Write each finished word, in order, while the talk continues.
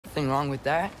nothing wrong with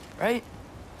that, right?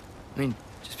 I mean,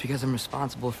 just because I'm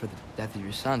responsible for the death of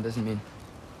your son doesn't mean...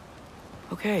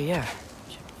 Okay, yeah.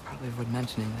 Should probably avoid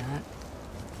mentioning that.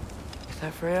 Is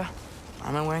that Freya?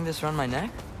 Am I wearing this around my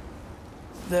neck?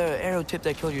 The arrow tip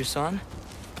that killed your son?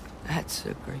 That's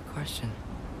a great question.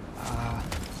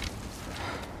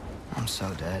 I'm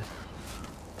so dead.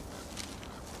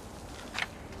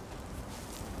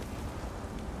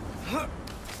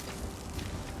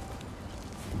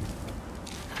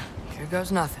 Here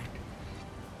goes nothing.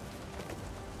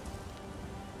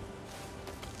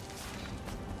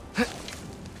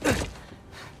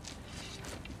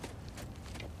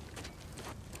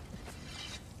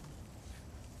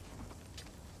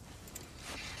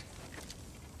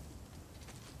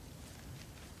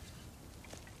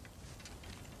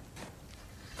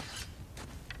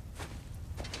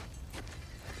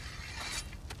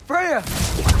 Freya!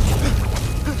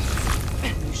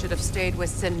 You should have stayed with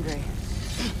Sindri.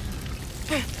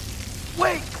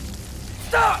 Wait!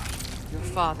 Stop! Your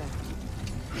father.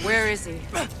 Where is he?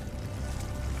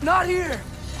 Not here!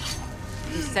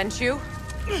 He sent you?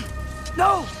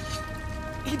 No!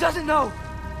 He doesn't know!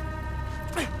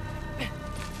 You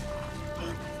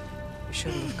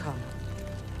shouldn't have come.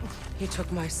 He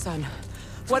took my son.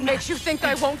 What makes you think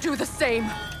I won't do the same?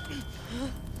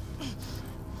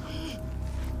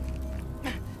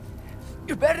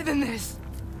 You're better than this!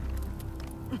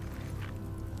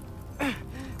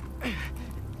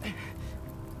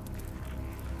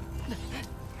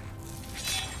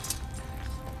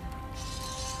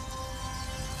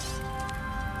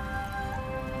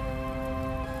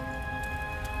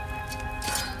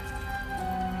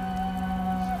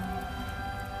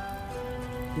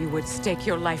 You would stake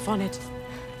your life on it?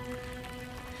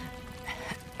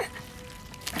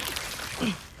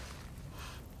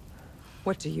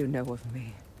 What do you know of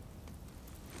me?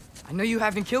 I know you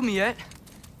haven't killed me yet.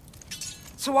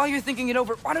 So while you're thinking it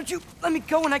over, why don't you let me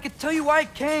go and I can tell you why I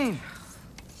came?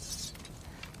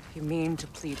 You mean to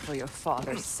plead for your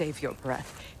father, save your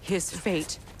breath. His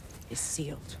fate is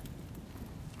sealed.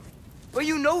 But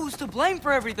you know who's to blame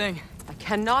for everything. I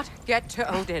cannot get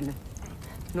to Odin.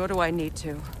 Nor do I need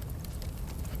to.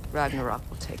 Ragnarok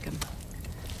will take him.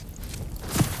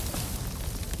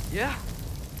 Yeah?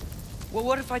 Well,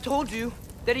 what if I told you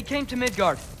that he came to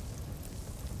Midgard?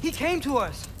 He came to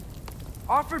us.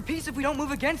 Offered peace if we don't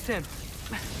move against him.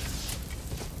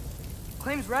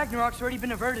 Claims Ragnarok's already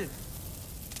been averted.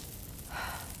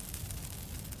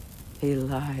 He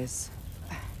lies.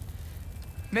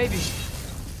 Maybe.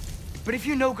 But if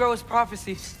you know Groa's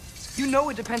prophecy, you know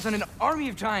it depends on an army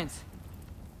of giants.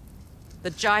 The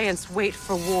giants wait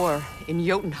for war in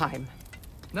Jotunheim.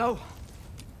 No.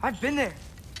 I've been there.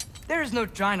 There is no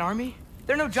giant army.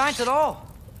 There are no giants at all.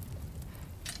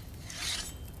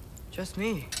 Just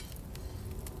me.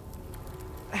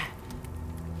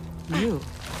 You?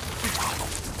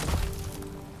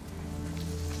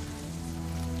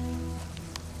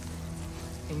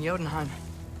 In Jotunheim,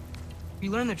 we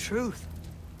learn the truth.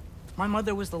 My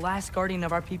mother was the last guardian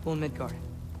of our people in Midgard.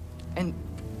 And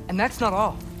that's not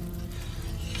all.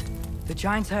 The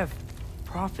giants have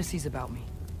prophecies about me.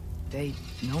 They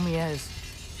know me as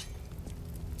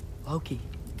Loki.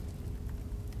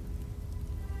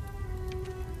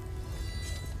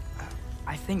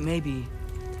 I think maybe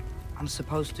I'm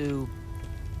supposed to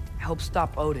help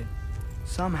stop Odin,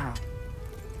 somehow.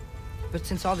 But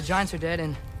since all the giants are dead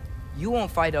and you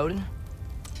won't fight Odin,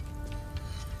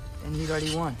 then he's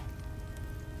already won.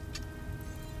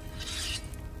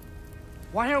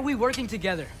 Why aren't we working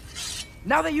together?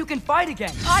 Now that you can fight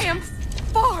again! I am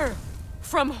far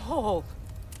from whole.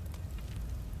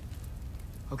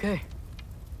 Okay.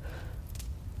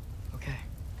 Okay.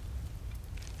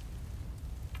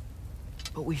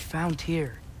 But we found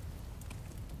Tyr.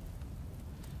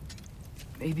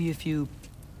 Maybe if you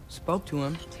spoke to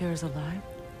him... Tyr's alive?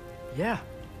 Yeah.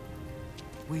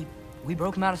 We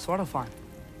broke him out of Svartalfheim.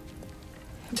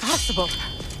 Impossible.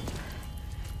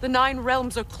 The 9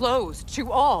 realms are closed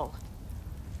to all.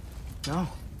 No.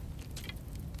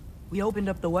 We opened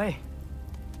up the way.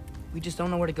 We just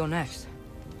don't know where to go next.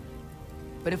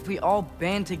 But if we all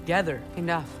band together...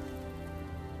 Enough.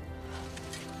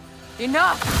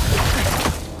 Enough!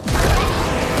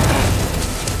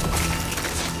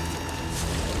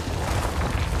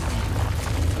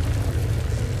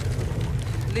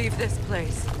 Leave this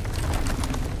place.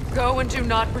 Go and do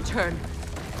not return.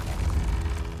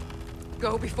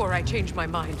 Go before I change my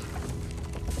mind.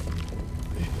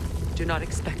 Do not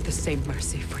expect the same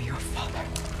mercy for your father.